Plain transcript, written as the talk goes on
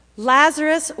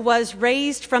Lazarus was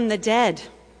raised from the dead.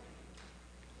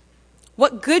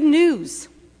 What good news!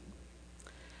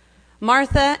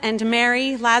 Martha and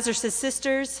Mary, Lazarus'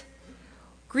 sisters,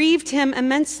 grieved him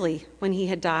immensely when he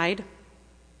had died.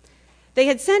 They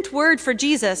had sent word for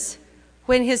Jesus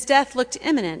when his death looked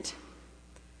imminent,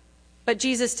 but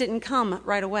Jesus didn't come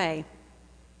right away.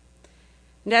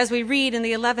 And as we read in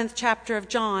the 11th chapter of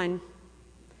John,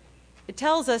 it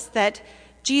tells us that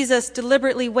Jesus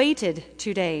deliberately waited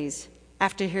 2 days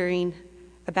after hearing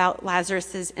about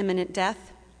Lazarus' imminent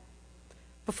death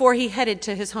before he headed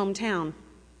to his hometown.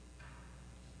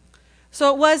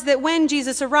 So it was that when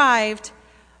Jesus arrived,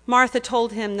 Martha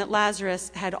told him that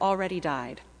Lazarus had already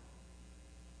died.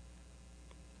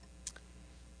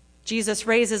 Jesus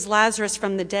raises Lazarus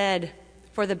from the dead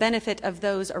for the benefit of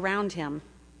those around him,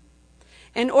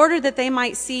 in order that they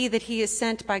might see that he is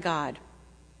sent by God.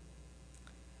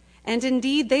 And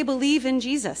indeed, they believe in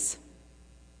Jesus.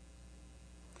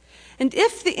 And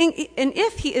if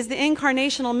he is the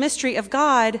incarnational mystery of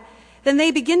God, then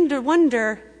they begin to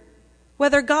wonder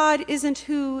whether God isn't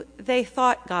who they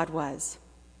thought God was.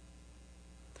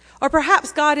 Or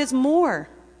perhaps God is more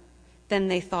than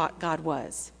they thought God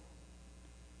was.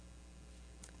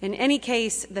 In any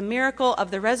case, the miracle of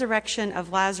the resurrection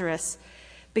of Lazarus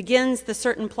begins the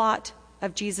certain plot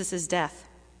of Jesus' death.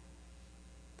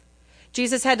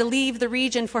 Jesus had to leave the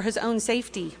region for his own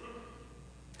safety.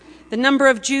 The number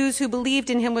of Jews who believed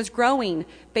in him was growing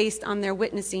based on their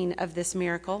witnessing of this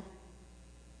miracle.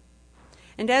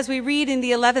 And as we read in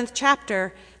the 11th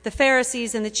chapter, the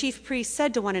Pharisees and the chief priests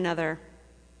said to one another,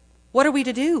 "What are we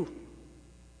to do?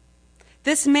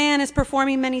 This man is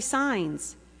performing many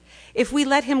signs. If we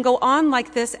let him go on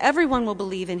like this, everyone will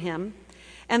believe in him,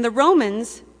 and the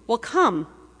Romans will come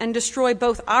and destroy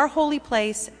both our holy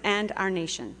place and our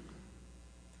nation."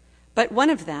 But one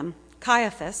of them,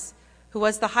 Caiaphas, who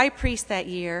was the high priest that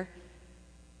year,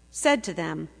 said to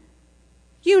them,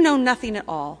 "You know nothing at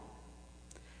all.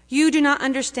 You do not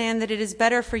understand that it is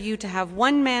better for you to have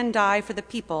one man die for the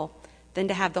people than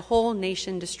to have the whole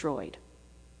nation destroyed."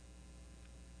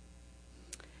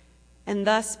 And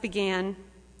thus began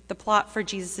the plot for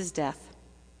Jesus' death.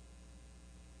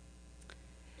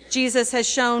 Jesus has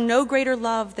shown no greater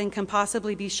love than can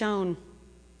possibly be shown.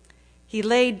 He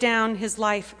laid down his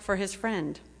life for his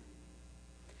friend.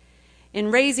 In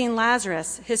raising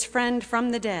Lazarus, his friend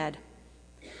from the dead,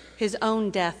 his own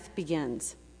death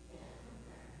begins.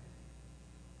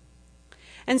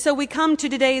 And so we come to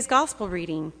today's gospel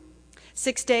reading.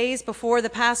 6 days before the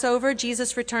Passover,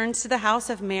 Jesus returns to the house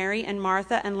of Mary and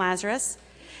Martha and Lazarus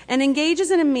and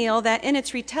engages in a meal that, in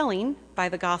its retelling by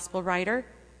the gospel writer,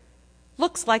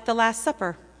 looks like the Last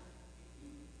Supper.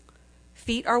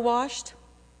 Feet are washed.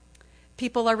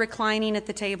 People are reclining at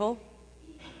the table.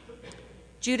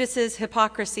 Judas's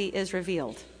hypocrisy is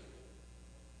revealed.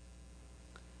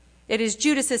 It is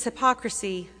Judas's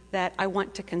hypocrisy that I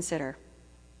want to consider.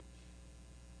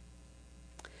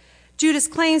 Judas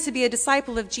claims to be a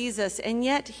disciple of Jesus, and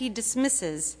yet he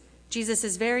dismisses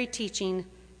Jesus' very teaching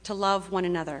to love one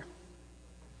another.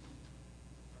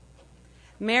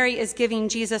 Mary is giving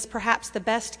Jesus perhaps the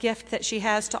best gift that she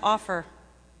has to offer.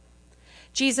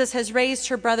 Jesus has raised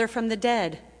her brother from the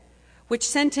dead, which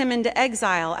sent him into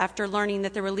exile after learning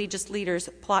that the religious leaders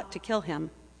plot to kill him.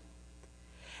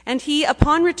 And he,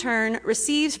 upon return,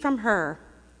 receives from her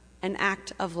an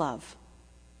act of love.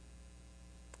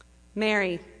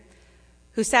 Mary,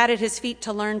 who sat at his feet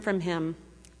to learn from him,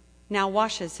 now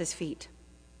washes his feet.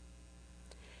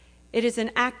 It is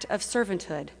an act of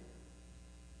servanthood.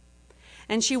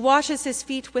 And she washes his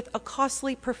feet with a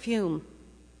costly perfume.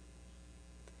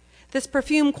 This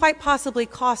perfume quite possibly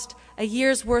cost a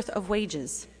year's worth of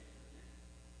wages.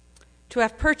 To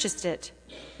have purchased it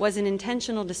was an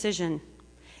intentional decision.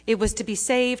 It was to be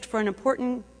saved for an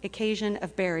important occasion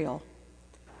of burial.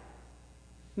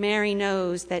 Mary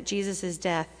knows that Jesus'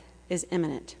 death is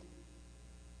imminent.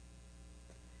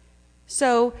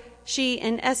 So she,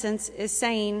 in essence, is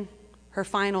saying her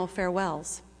final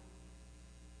farewells.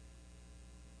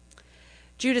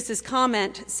 Judas's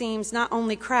comment seems not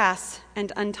only crass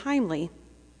and untimely,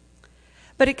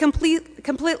 but it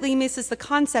completely misses the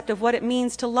concept of what it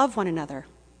means to love one another.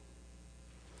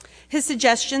 His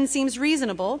suggestion seems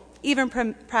reasonable, even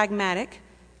pragmatic.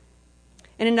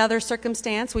 In another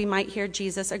circumstance, we might hear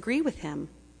Jesus agree with him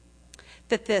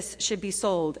that this should be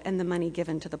sold and the money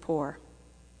given to the poor.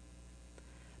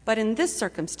 But in this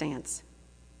circumstance,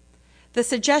 the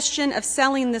suggestion of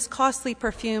selling this costly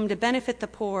perfume to benefit the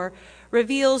poor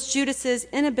reveals Judas's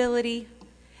inability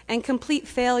and complete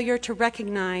failure to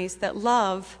recognize that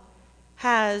love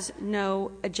has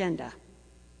no agenda.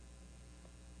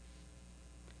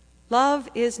 Love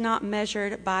is not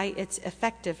measured by its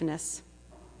effectiveness,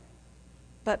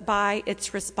 but by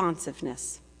its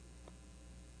responsiveness.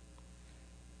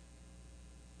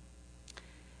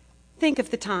 Think of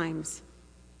the times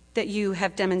that you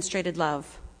have demonstrated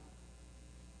love.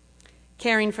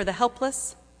 Caring for the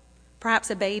helpless, perhaps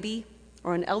a baby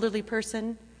or an elderly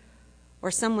person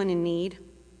or someone in need.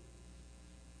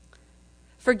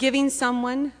 Forgiving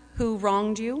someone who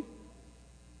wronged you.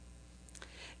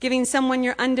 Giving someone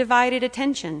your undivided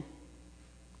attention.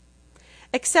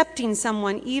 Accepting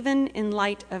someone even in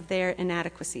light of their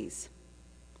inadequacies.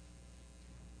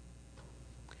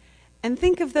 And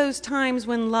think of those times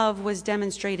when love was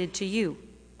demonstrated to you.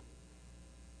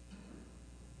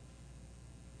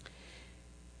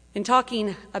 In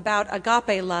talking about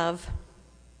agape love,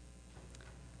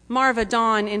 Marva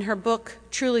Dawn, in her book,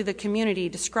 Truly the Community,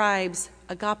 describes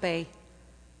agape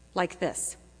like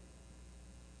this.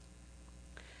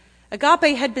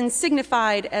 Agape had been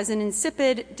signified as an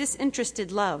insipid, disinterested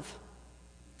love.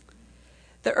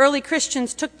 The early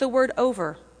Christians took the word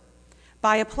over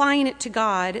by applying it to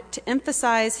God to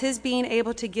emphasize his being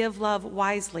able to give love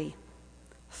wisely,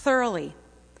 thoroughly,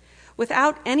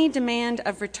 without any demand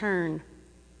of return,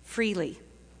 freely.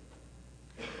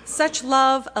 Such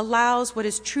love allows what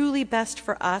is truly best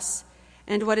for us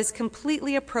and what is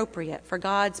completely appropriate for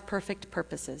God's perfect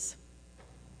purposes.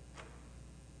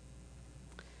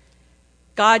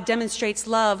 God demonstrates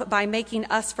love by making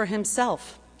us for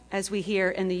himself, as we hear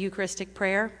in the Eucharistic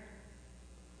prayer.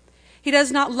 He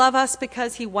does not love us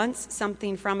because he wants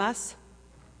something from us.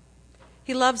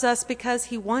 He loves us because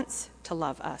he wants to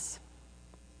love us.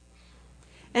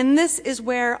 And this is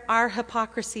where our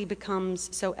hypocrisy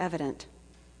becomes so evident.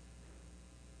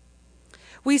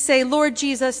 We say, Lord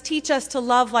Jesus, teach us to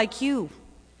love like you.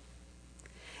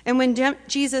 And when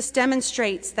Jesus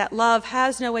demonstrates that love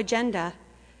has no agenda,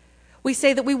 we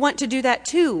say that we want to do that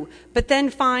too, but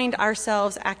then find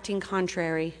ourselves acting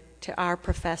contrary to our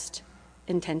professed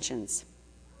intentions.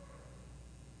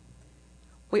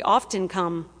 We often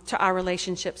come to our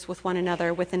relationships with one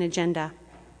another with an agenda.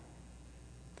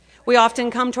 We often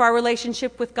come to our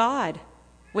relationship with God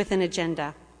with an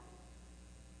agenda.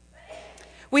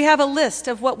 We have a list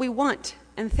of what we want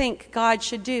and think God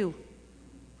should do.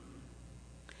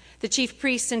 The chief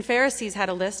priests and Pharisees had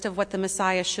a list of what the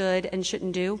Messiah should and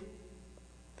shouldn't do.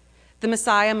 The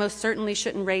Messiah most certainly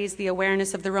shouldn't raise the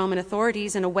awareness of the Roman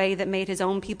authorities in a way that made his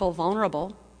own people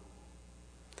vulnerable.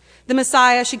 The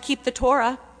Messiah should keep the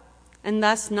Torah and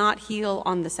thus not heal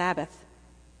on the Sabbath.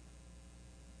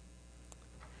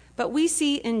 But we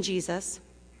see in Jesus,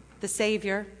 the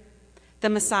Savior, the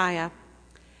Messiah,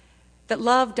 that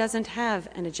love doesn't have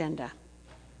an agenda.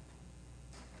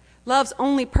 Love's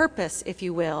only purpose, if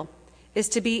you will, is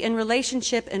to be in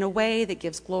relationship in a way that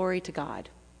gives glory to God.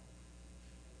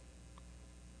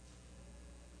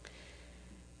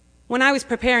 When I was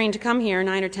preparing to come here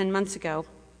 9 or 10 months ago,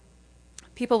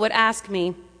 people would ask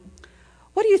me,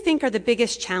 what do you think are the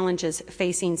biggest challenges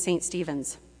facing St.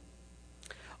 Stephen's?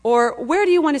 Or where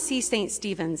do you want to see St.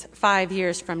 Stephen's 5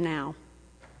 years from now?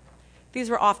 These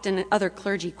were often other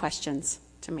clergy questions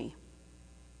to me.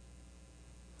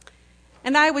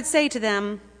 And I would say to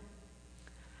them,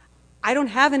 I don't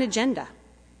have an agenda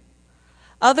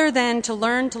other than to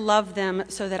learn to love them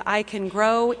so that I can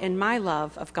grow in my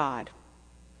love of God.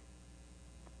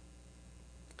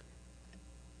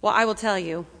 Well, I will tell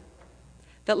you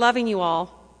that loving you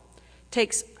all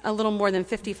takes a little more than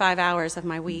 55 hours of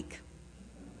my week.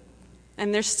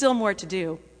 And there's still more to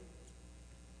do.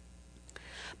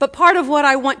 But part of what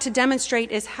I want to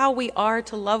demonstrate is how we are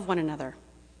to love one another.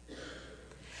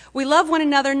 We love one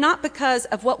another not because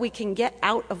of what we can get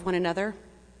out of one another,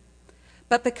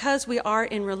 but because we are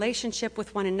in relationship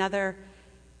with one another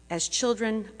as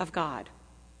children of God.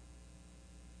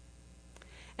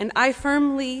 And I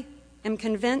firmly am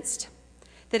convinced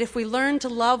that if we learn to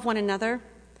love one another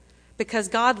because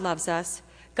God loves us,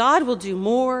 God will do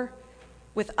more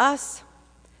with us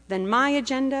than my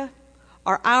agenda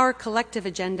or our collective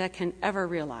agenda can ever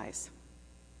realize.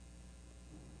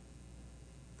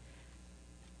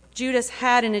 Judas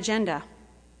had an agenda,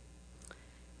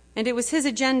 and it was his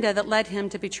agenda that led him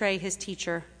to betray his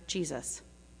teacher, Jesus.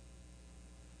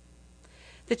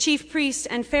 The chief priests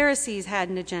and Pharisees had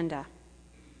an agenda,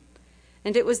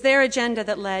 and it was their agenda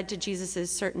that led to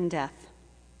Jesus' certain death.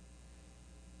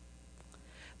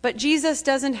 But Jesus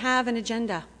doesn't have an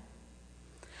agenda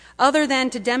other than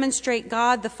to demonstrate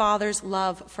God the Father's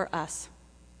love for us.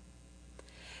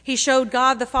 He showed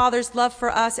God the Father's love for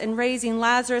us in raising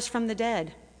Lazarus from the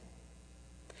dead.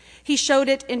 He showed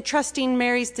it in trusting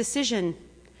Mary's decision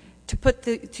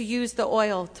to use the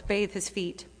oil to bathe his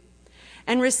feet.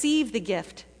 and receive the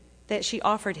gift that she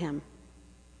offered him.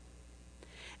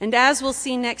 And as we'll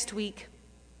see next week,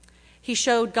 he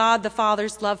showed God the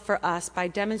Father's love for us by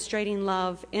demonstrating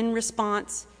love in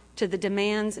response to the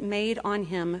demands made on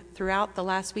him throughout the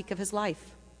last week of his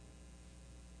life.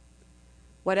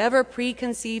 Whatever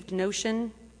preconceived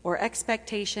notion or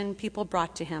expectation people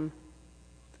brought to him,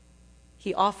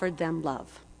 he offered them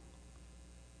love.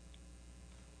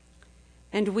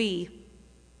 And we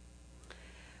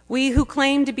who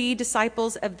claim to be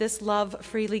disciples of this love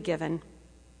freely given,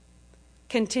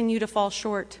 continue to fall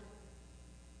short.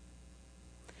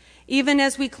 Even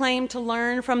as we claim to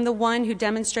learn from the one who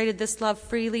demonstrated this love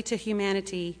freely to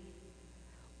humanity,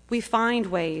 we find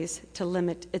ways to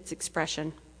limit its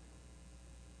expression.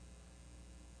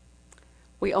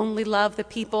 We only love the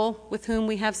people with whom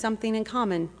we have something in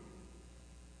common.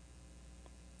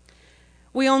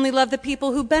 We only love the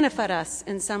people who benefit us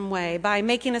in some way by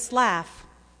making us laugh,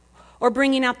 or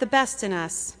bringing out the best in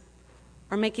us,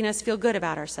 or making us feel good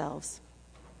about ourselves.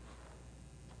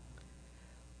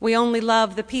 We only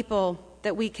love the people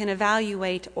that we can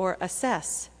evaluate or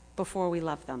assess before we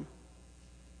love them.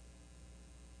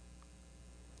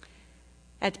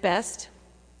 At best,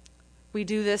 we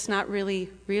do this not really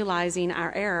realizing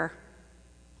our error.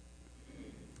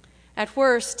 At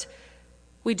worst,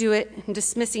 we do it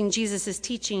dismissing Jesus'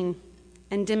 teaching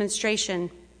and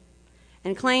demonstration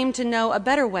and claim to know a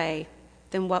better way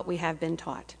than what we have been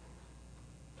taught.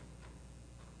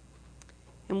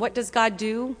 And what does God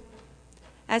do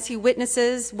as he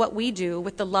witnesses what we do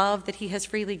with the love that he has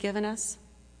freely given us?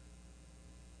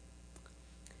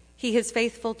 He is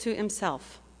faithful to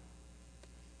himself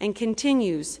and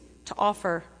continues to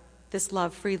offer this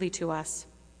love freely to us.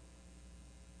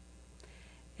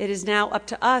 It is now up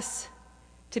to us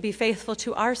to be faithful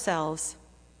to ourselves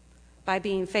by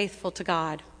being faithful to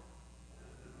God,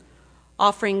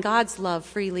 offering God's love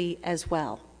freely as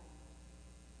well.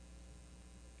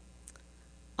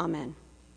 Amen.